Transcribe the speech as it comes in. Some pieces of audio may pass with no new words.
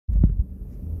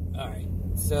Alright,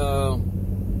 so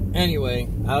anyway,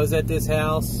 I was at this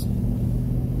house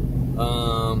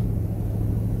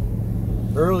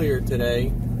earlier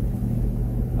today.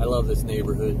 I love this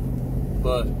neighborhood.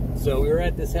 But so we were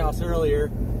at this house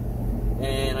earlier,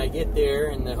 and I get there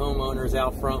and the homeowner's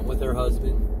out front with her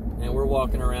husband, and we're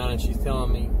walking around, and she's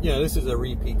telling me, you know, this is a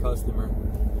repeat customer.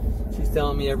 She's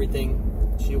telling me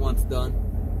everything she wants done.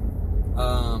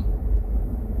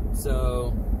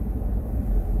 So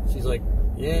she's like,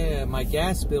 yeah, my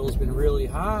gas bill's been really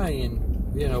high,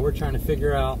 and you know, we're trying to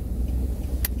figure out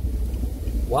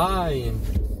why.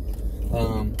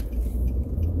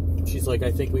 And she's like,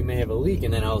 I think we may have a leak.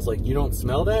 And then I was like, you don't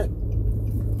smell that?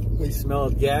 We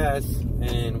smelled gas.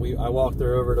 And I walked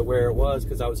her over to where it was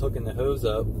because I was hooking the hose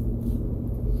up.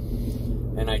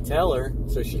 And I tell her,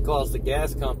 so she calls the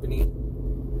gas company,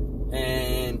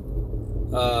 and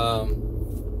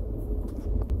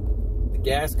the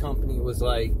gas company was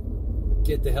like,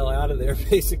 get the hell out of there,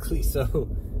 basically. So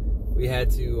we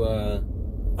had to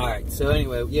all right, so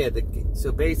anyway, yeah,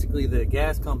 so basically the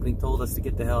gas company told us to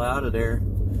get the hell out of there,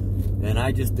 and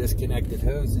I just disconnected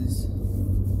hoses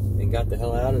and got the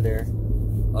hell out of there.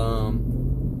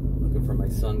 Looking for my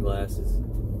sunglasses.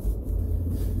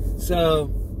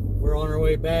 So we're on our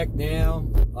way back now.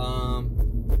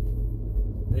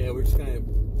 Yeah, we're just gonna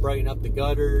brighten up the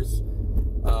gutters,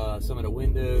 some of the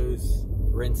windows,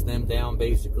 rinse them down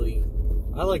basically.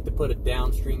 I like to put a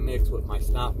downstream mix with my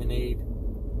Snotmanade,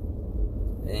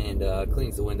 and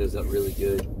cleans the windows up really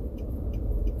good.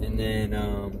 And then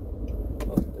oh,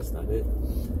 that's not it.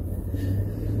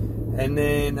 And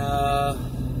then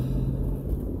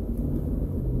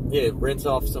yeah, rinse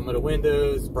off some of the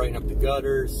windows, brighten up the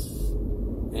gutters.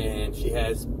 And she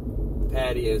has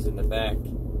patios in the back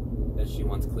that she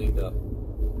wants cleaned up.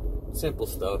 Simple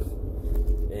stuff.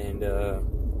 And I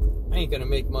ain't gonna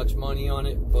make much money on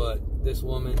it, but this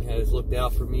woman has looked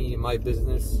out for me and my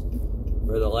business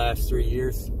for the last 3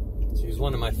 years. She was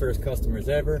one of my first customers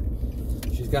ever.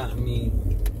 She's gotten me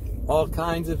all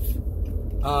kinds of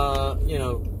you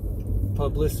know,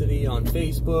 publicity on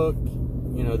Facebook.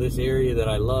 You know, this area that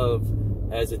I love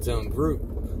has its own group,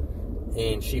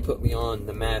 and she put me on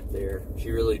the map there.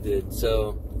 She really did.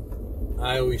 So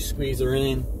I always squeeze her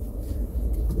in,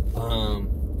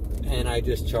 and I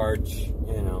just charge,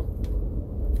 you know,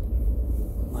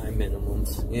 my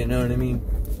minimums, you know what I mean?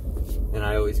 And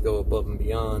I always go above and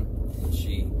beyond.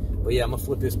 But yeah, I'm gonna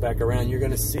flip this back around. You're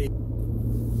gonna see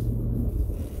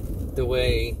the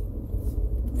way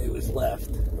it was left.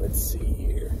 Let's see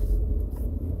here.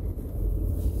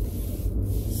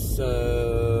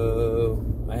 So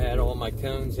I had all my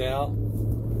cones out.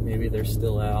 Maybe they're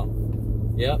still out.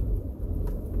 Yep.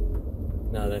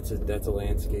 No, that's a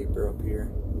landscaper up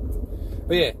here.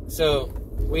 But yeah, so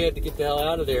we had to get the hell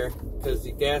out of there because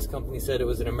the gas company said it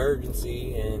was an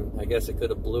emergency, and I guess it could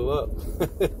have blew up.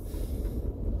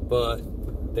 But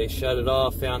they shut it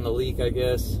off, found the leak, I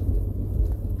guess.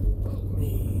 Oh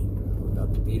man, we're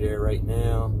about to be there right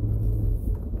now.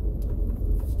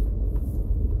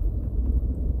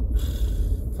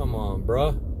 Come on,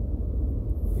 bruh.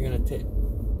 You're gonna take...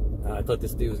 I thought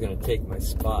this dude was gonna take my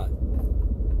spot.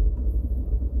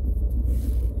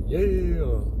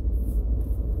 Yeah.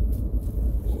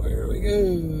 Where we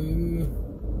go?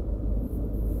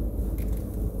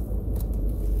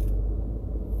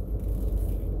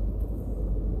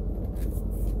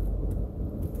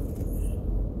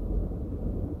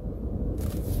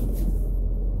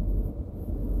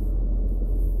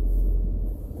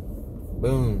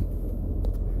 Boom.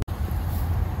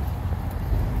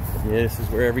 Yeah, this is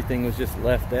where everything was just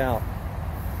left out.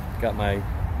 Got my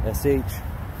SH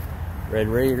Red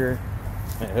Raider.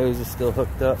 My hose is still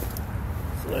hooked up.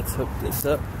 So let's hook this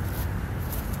up.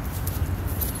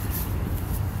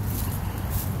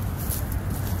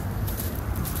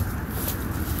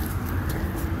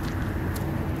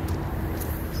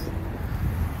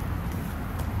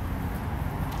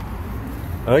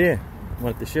 Oh yeah, I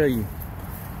wanted to show you.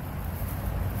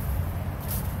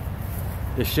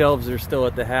 The shelves are still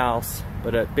at the house,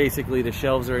 but basically the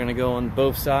shelves are going to go on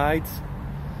both sides,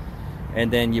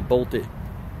 and then you bolt it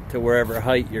to wherever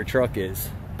height your truck is.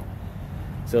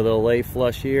 So they'll lay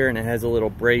flush here, and it has a little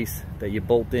brace that you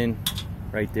bolt in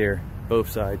right there, both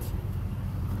sides.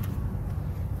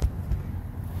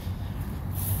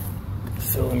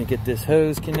 So let me get this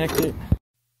hose connected.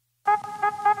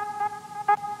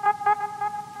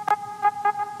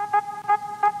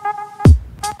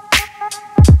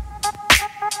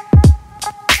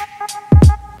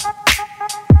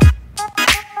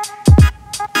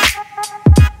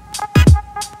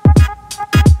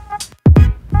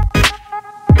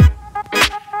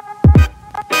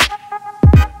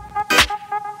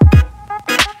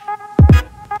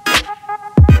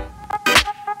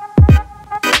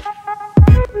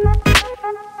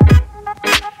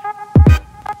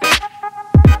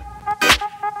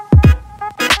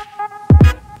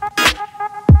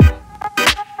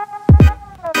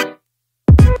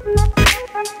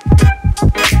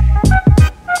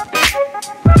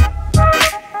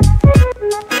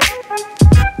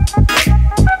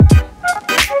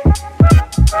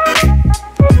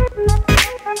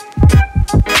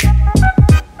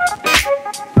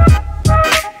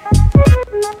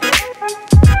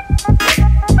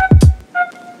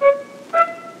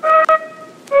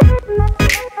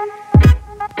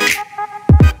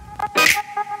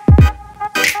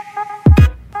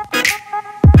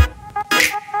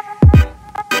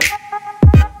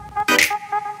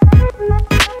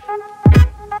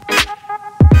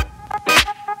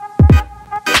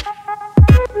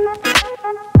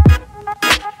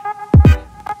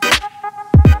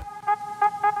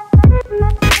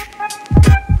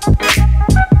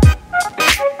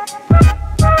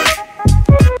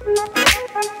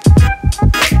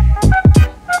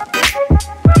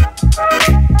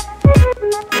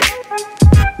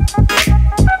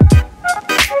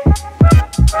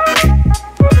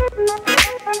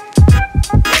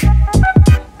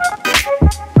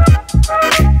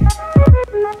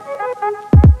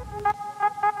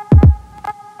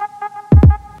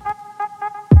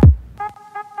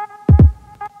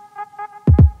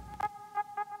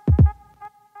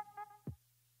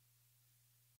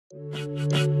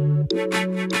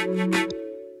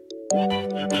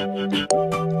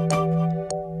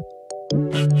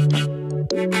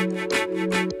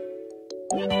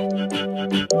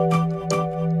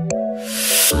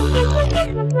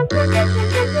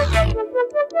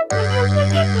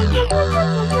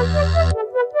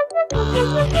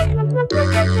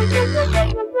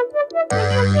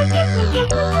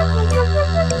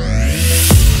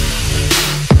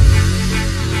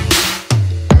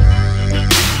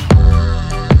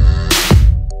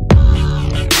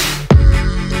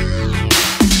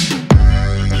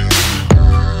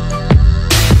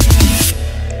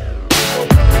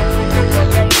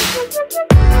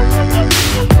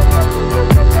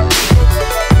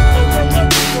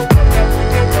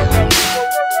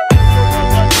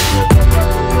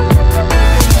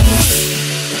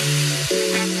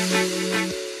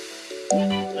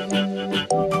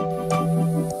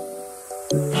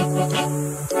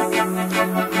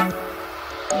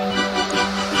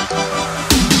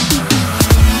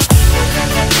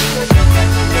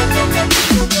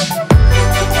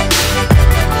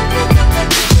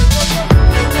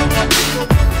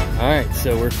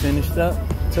 So we're finished up.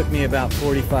 Took me about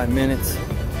 45 minutes.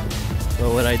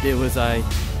 So what I did was that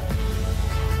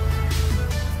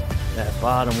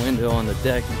bottom window on the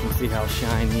deck, you can see how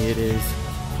shiny it is.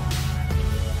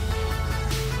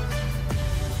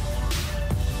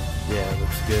 Yeah, it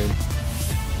looks good.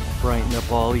 Brighten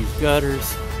up all these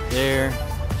gutters, there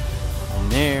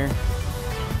and there.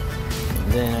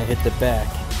 And then I hit the back.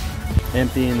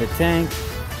 Emptying the tank.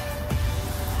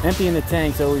 Emptying the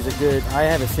tank's always a good, I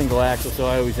have a single axle, so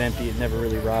I always empty it, never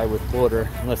really ride with water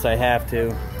unless I have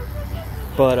to.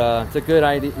 But it's a good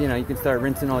idea, you know, you can start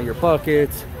rinsing all your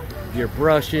buckets, your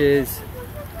brushes.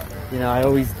 You know, I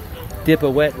always dip a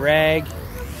wet rag.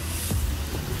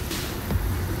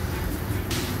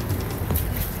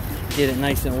 Get it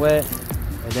nice and wet,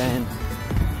 and then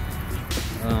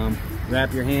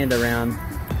wrap your hand around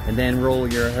and then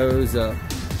roll your hose up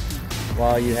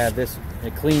while you have this.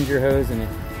 It cleans your hose and it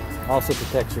also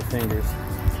protects your fingers.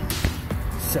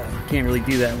 So you can't really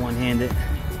do that one-handed,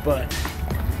 but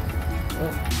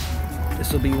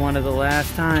this will be one of the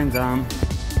last times I'm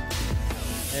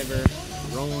ever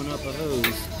rolling up a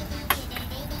hose.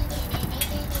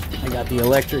 I got the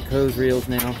electric hose reels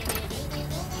now.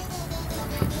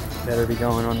 Better be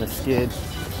going on the skid.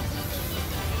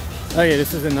 Oh yeah,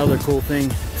 this is another cool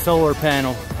thing. Solar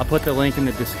panel. I'll put the link in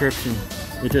the description.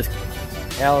 It just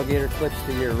alligator clips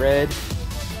to your red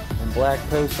and black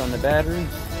posts on the battery.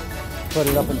 Put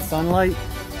it up in sunlight,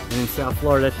 and in South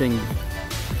Florida that thing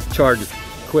charges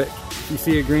quick. If you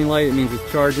see a green light, it means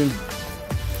it's charging.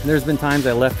 And there's been times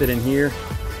I left it in here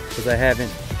because I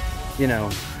haven't, you know,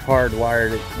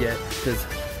 hardwired it yet, because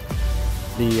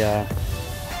the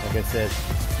like I said,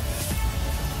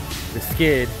 the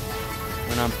skid,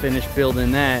 when I'm finished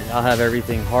building that, I'll have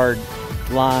everything hard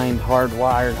lined, hard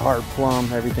wired, hard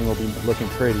plumb. Everything will be looking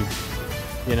pretty.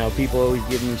 You know, people always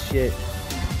give me shit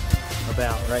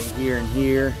about right here and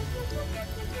here.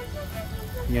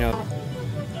 You know.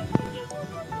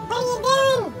 What are you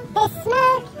doing? The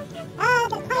smoke? Oh,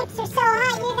 the pipes are so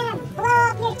hot, you're gonna blow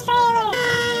up your trailer.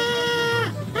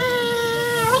 What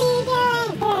are you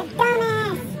doing? You're a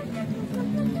dumbass.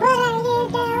 What are you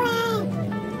doing?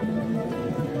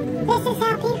 This is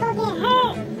how people get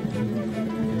hurt.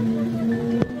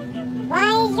 Why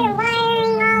is your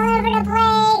wiring all over the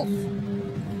place?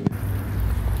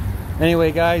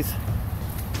 Anyway, guys,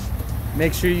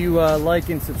 make sure you like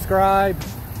and subscribe.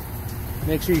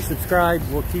 Make sure you subscribe.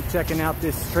 We'll keep checking out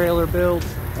this trailer build.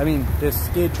 This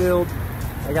skid build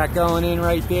I got going in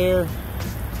right there.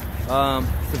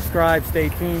 Subscribe, stay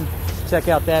tuned. Check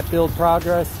out that build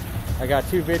progress. I got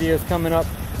 2 videos coming up,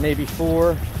 maybe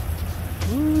 4.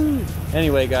 Woo.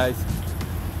 Anyway, guys,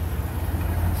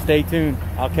 stay tuned.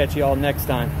 I'll catch you all next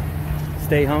time.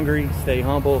 Stay hungry, stay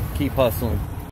humble, keep hustling.